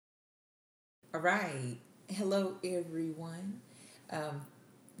All right. Hello, everyone. Um,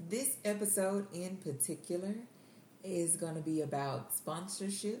 this episode in particular is going to be about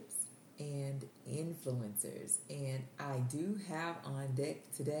sponsorships and influencers. And I do have on deck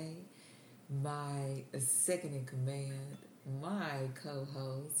today my second in command, my co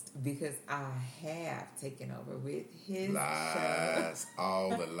host, because I have taken over with his Lies. show. All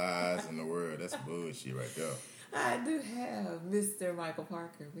the lies in the world. That's bullshit right there. I do have Mr. Michael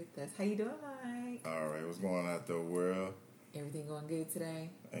Parker with us. How you doing, Mike? All right, what's going on out the world? Everything going good today?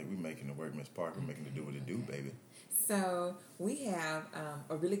 Hey, we making it work, Miss Parker, making it do what it do, baby. So we have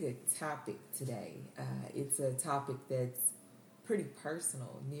a really good topic today. It's a topic that's pretty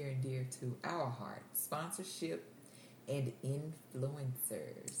personal, near and dear to our heart: sponsorship and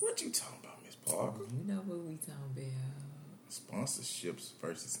influencers. What you talking about, Miss Parker? You know what we talking about? Sponsorships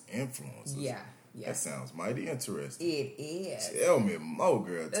versus influencers. Yeah. That sounds mighty interesting. It is. Tell me more,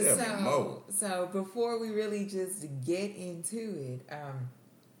 girl. Tell me more. So before we really just get into it,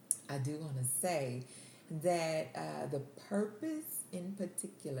 I do want to say that the purpose in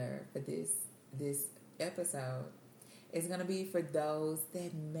particular for this episode is going to be for those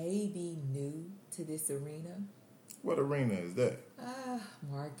that may be new to this arena. What arena is that?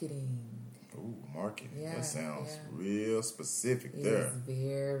 Marketing. Ooh, marketing. Yeah, That sounds yeah. real specific It there. is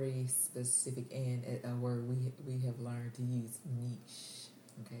very specific, and a word we have learned to use: niche.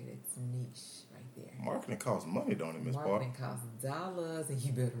 Okay, that's niche right there. Marketing costs money, don't it, Miss Parker? Marketing costs dollars, and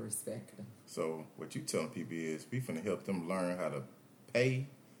you better respect them. So what you telling people is we finna help them learn how to pay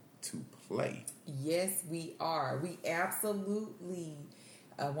to play. Yes, we are. We absolutely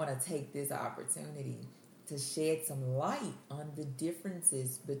want to take this opportunity to shed some light on the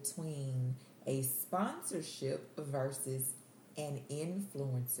differences between a sponsorship versus an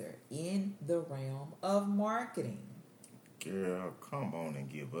influencer in the realm of marketing. Girl, come on and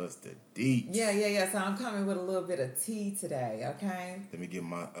give us the deets. Yeah. So I'm coming with a little bit of tea today, okay? Let me get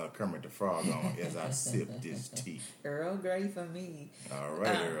my Kermit the Frog on as I sip this tea. Earl Grey for me. All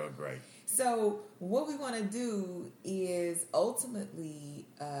right, Earl Grey. So what we want to do is ultimately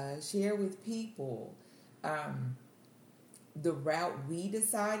share with people the route we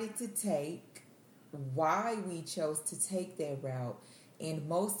decided to take, why we chose to take that route, and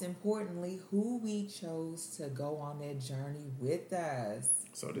most importantly, who we chose to go on that journey with us.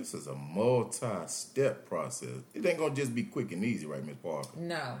 So this is a multi-step process. It ain't gonna just be quick and easy, right, Miss Parker?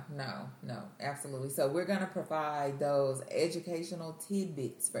 No, absolutely. So we're going to provide those educational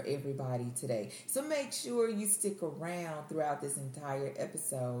tidbits for everybody today. So make sure you stick around throughout this entire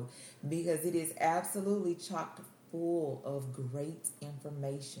episode because it is absolutely chock full of great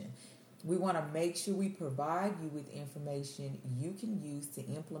information. We want to make sure we provide you with information you can use to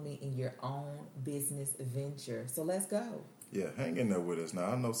implement in your own business venture. So let's go. Yeah, hang in there with us. Now,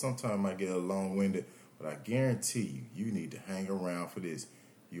 I know sometimes I might get a little long-winded, but I guarantee you need to hang around for this.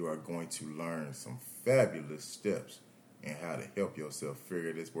 You are going to learn some fabulous steps in how to help yourself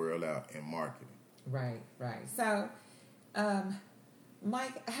figure this world out in marketing. Right. So,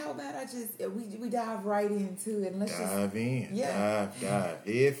 Mike, how about I just we dive right into it and let's Dive in. Yeah. Dive.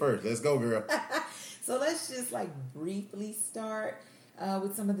 Head first. Let's go, girl. So let's just briefly start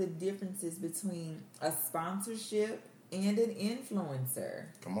with some of the differences between a sponsorship and an influencer.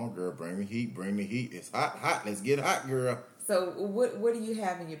 Come on, girl. Bring the heat. It's hot. Let's get hot, girl. So what do you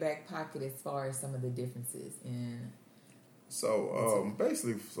have in your back pocket as far as some of the differences in? So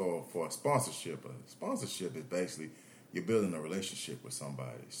basically, for a sponsorship is basically you're building a relationship with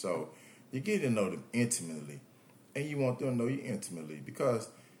somebody. So you get to know them intimately, and you want them to know you intimately because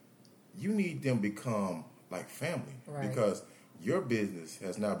you need them to become like family. Right. Because your business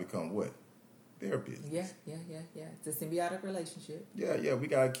has now become what? Their business. Yeah. It's a symbiotic relationship. Yeah. We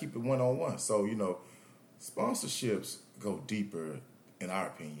gotta keep it one-on-one. So sponsorships go deeper, in our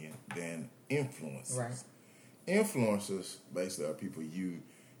opinion, than influencers. Right. Influencers basically are people you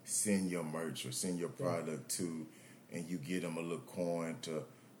send your merch or send your product to, and you give them a little coin to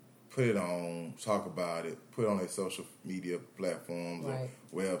put it on, talk about it, put it on their social media platforms Right.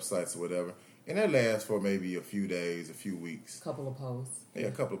 or websites or whatever. And that lasts for maybe a few days, a few weeks. Couple of posts. Yeah,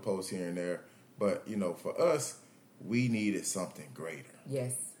 a couple of posts here and there. But, for us, we needed something greater.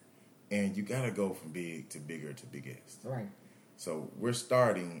 Yes. And you got to go from big to bigger to biggest. Right. So we're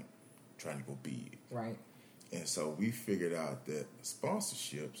starting trying to go big. Right. And so we figured out that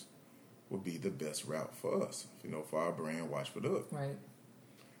sponsorships would be the best route for us, for our brand, Watch for the Hook. Right.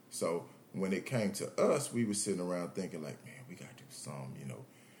 So when it came to us, we were sitting around thinking like, man, we got to do something,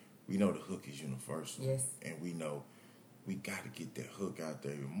 We know the hook is universal. Yes. And we know we got to get that hook out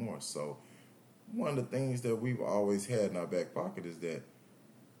there even more. So one of the things that we've always had in our back pocket is that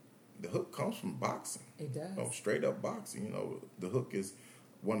the hook comes from boxing. It does. You know, straight up boxing. You know, the hook is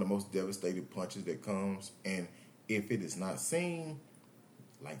one of the most devastating punches that comes, and if it is not seen,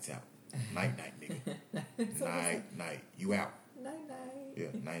 lights out. Night, nigga. Night. You out. Night. Yeah,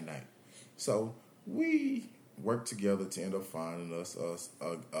 night. So we worked together to end up finding us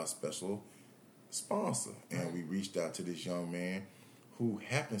a special sponsor, and we reached out to this young man who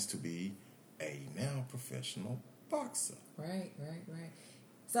happens to be a now professional boxer. Right.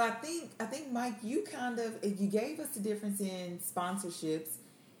 So I think Mike, you gave us the difference in sponsorships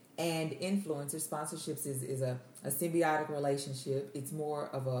and influencer. Sponsorships is a symbiotic relationship. It's more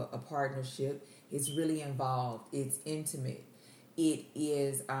of a partnership. It's really involved. It's intimate. It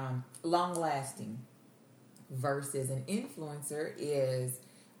is long lasting. Versus an influencer is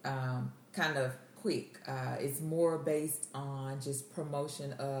kind of quick. It's more based on just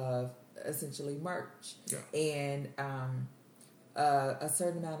promotion of essentially merch and a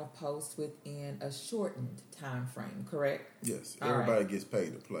certain amount of posts within a shortened time frame, correct? Yes. Everybody gets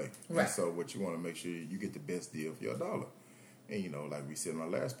paid to play. Right. And so what you want to make sure you get the best deal for your dollar. And, you know, like we said in our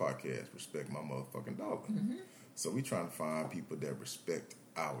last podcast, respect my motherfucking dollar. Mm-hmm. So we trying to find people that respect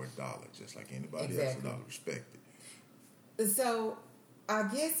our dollar, just like anybody else's dollar respected. So I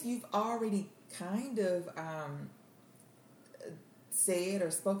guess you've already kind of said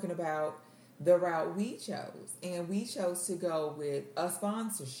or spoken about the route we chose, and we chose to go with a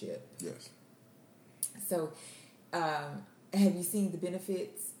sponsorship. Yes. So have you seen the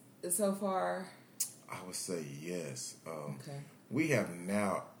benefits so far? I would say yes. Okay. We have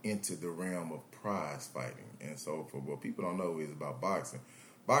now entered the realm of prize fighting, and so for what people don't know is about boxing.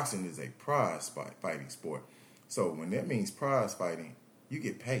 Boxing is a prize fighting sport. So when that means prize fighting, you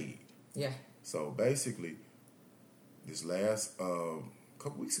get paid. Yeah. So basically, this last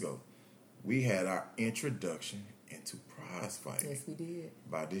couple weeks ago, we had our introduction into prize fighting. Yes, we did.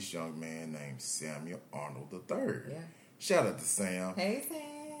 By this young man named Samuel Arnold III. Yeah. Shout out to Sam. Hey,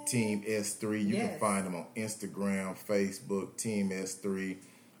 Sam. Team S3. You can find him on Instagram, Facebook, Team S3.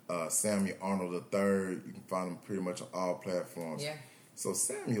 Samuel Arnold III. You can find him pretty much on all platforms. Yeah. So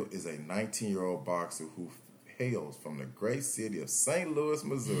Samuel is a 19-year-old boxer who hails from the great city of St. Louis,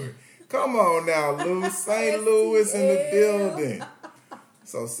 Missouri. Come on now, Lou. St. Louis in the building.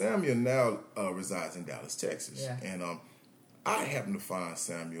 So Samuel now resides in Dallas, Texas. Yeah. And I happened to find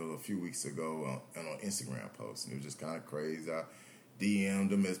Samuel a few weeks ago on an Instagram post. And it was just kind of crazy. I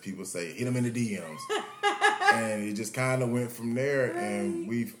DM'd him, as people say, hit him in the DMs. And it just kind of went from there. Right. And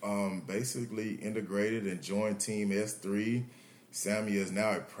we've basically integrated and joined Team S3. Samuel is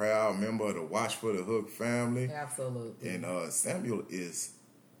now a proud member of the Watch for the Hook family. Absolutely. And Samuel is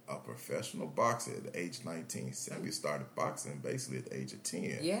a professional boxer at the age 19. Samuel started boxing basically at the age of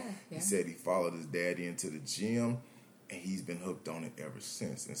 10. Yeah. He said he followed his daddy into the gym, and he's been hooked on it ever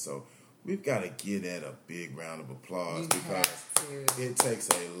since. And so we've got to give that a big round of applause because it takes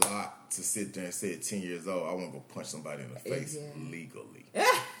a lot to sit there and say at 10 years old, I want to go punch somebody in the face legally.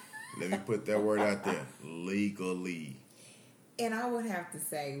 Let me put that word out there, legally. And I would have to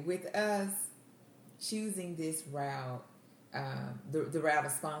say, with us choosing this route, the route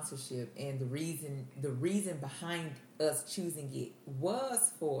of sponsorship, and the reason behind us choosing it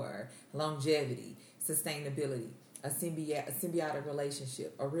was for longevity, sustainability, a symbiotic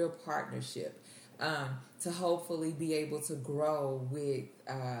relationship, a real partnership, to hopefully be able to grow with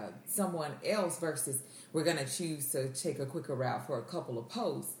someone else versus we're going to choose to take a quicker route for a couple of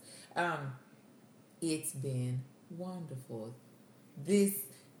posts. It's been wonderful.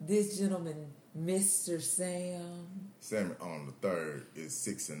 This gentleman, Mr. Samuel Arnold III is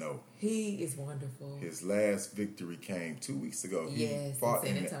 6-0. He is wonderful. His last victory came 2 weeks ago. He fought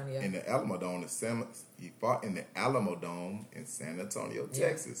in San Antonio. In the Alamo Dome. He fought in the Alamo Dome in San Antonio,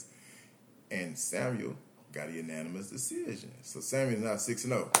 Texas. And Samuel got a unanimous decision. So Samuel's now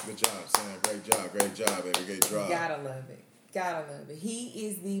 6-0. Good job, Sam. Great job, baby. Great job. Gotta love it. He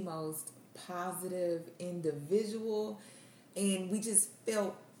is the most positive individual. And we just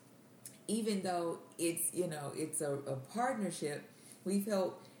felt, even though it's a partnership, we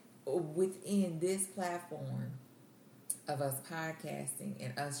felt within this platform of us podcasting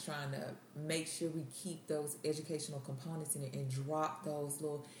and us trying to make sure we keep those educational components in it and drop those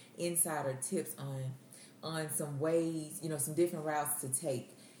little insider tips on some ways, some different routes to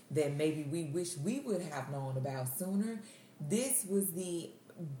take that maybe we wish we would have known about sooner. This was the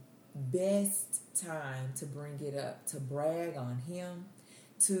best time to bring it up, to brag on him,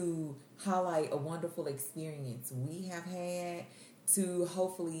 to highlight a wonderful experience we have had, to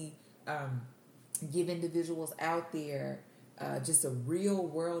hopefully give individuals out there just a real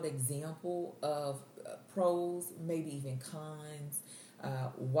world example of pros, maybe even cons,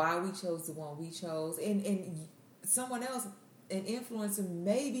 why we chose the one we chose, and someone else, an influencer,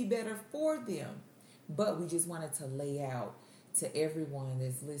 may be better for them, but we just wanted to lay out to everyone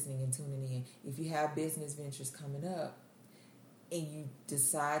that's listening and tuning in. If you have business ventures coming up and you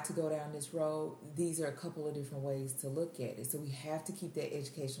decide to go down this road, these are a couple of different ways to look at it. So we have to keep that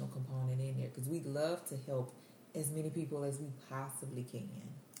educational component in there because we love to help as many people as we possibly can.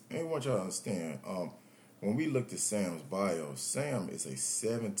 And I want y'all to understand, when we looked at Sam's bio, Sam is a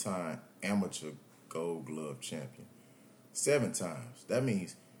 7-time amateur Gold Glove champion. 7 times. That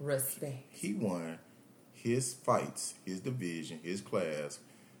means respect. He won his fights, his division, his class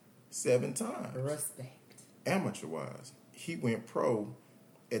 7 times. Respect. Amateur-wise. He went pro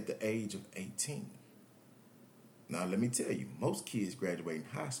at the age of 18. Now, let me tell you, most kids graduate in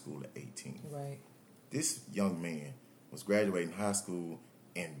high school at 18. Right. This young man was graduating high school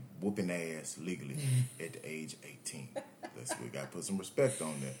and whooping ass legally at the age of 18. We got to put some respect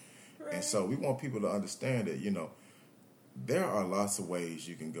on that. Right. And so we want people to understand that, there are lots of ways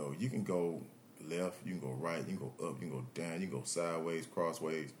you can go. You can go left, you can go right, you can go up, you can go down, you can go sideways,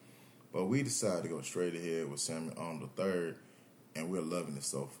 crossways. But we decided to go straight ahead with Samuel Arnold III, and we're loving it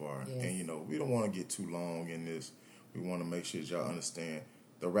so far. Yes. And, we don't want to get too long in this. We want to make sure that y'all understand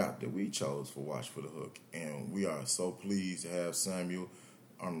the route that we chose for Watch for the Hook. And we are so pleased to have Samuel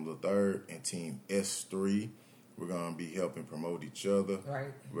Arnold III and Team S3. We're going to be helping promote each other.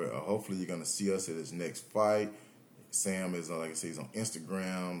 Right. Hopefully you're going to see us at his next fight. Sam is, like I said, he's on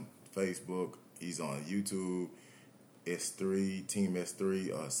Instagram, Facebook. He's on YouTube. S3, Team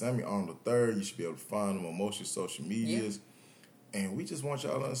S3. Samuel Arnold III, you should be able to find him on most of your social medias. Yeah. And we just want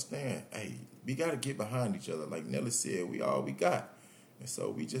y'all to understand, hey, we got to get behind each other. Like Nelly said, we all we got. And so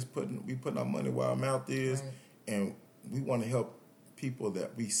we putting our money where our mouth is. Right. And we want to help people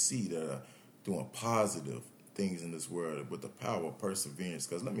that we see that are doing positive things in this world with the power of perseverance.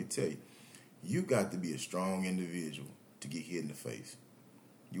 Because let me tell you, you got to be a strong individual to get hit in the face.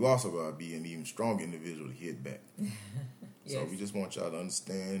 You also got to be an even stronger individual to hit back. Yes. So we just want y'all to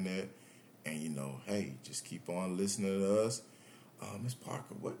understand that. And, hey, just keep on listening to us. Ms.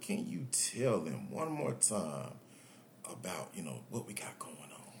 Parker, what can you tell them one more time about, what we got going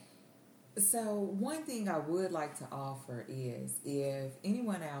on? So one thing I would like to offer is if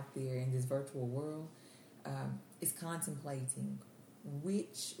anyone out there in this virtual world is contemplating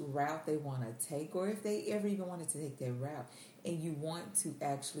which route they want to take, or if they ever even wanted to take that route, and you want to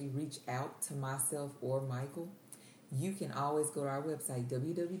actually reach out to myself or Michael, you can always go to our website,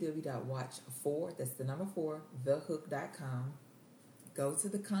 www.watch4, that's the number 4, thehook.com. Go to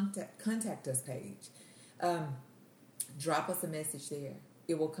the contact us page. Drop us a message there.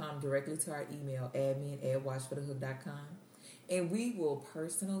 It will come directly to our email, admin@watchforthehook.com. And we will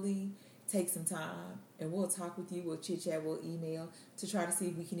personally take some time and we'll talk with you, we'll chit-chat, we'll email to try to see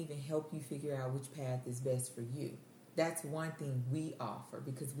if we can even help you figure out which path is best for you. That's one thing we offer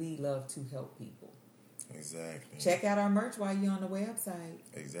because we love to help people. Exactly. Check out our merch while you're on the website.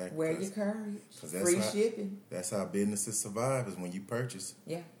 Exactly. Wear your courage. Free shipping. That's how businesses survive, is when you purchase.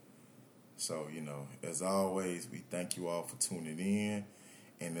 Yeah. So, as always, we thank you all for tuning in.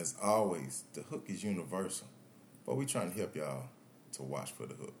 And as always, the hook is universal. But we're trying to help y'all to watch for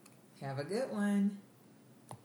the hook. Have a good one.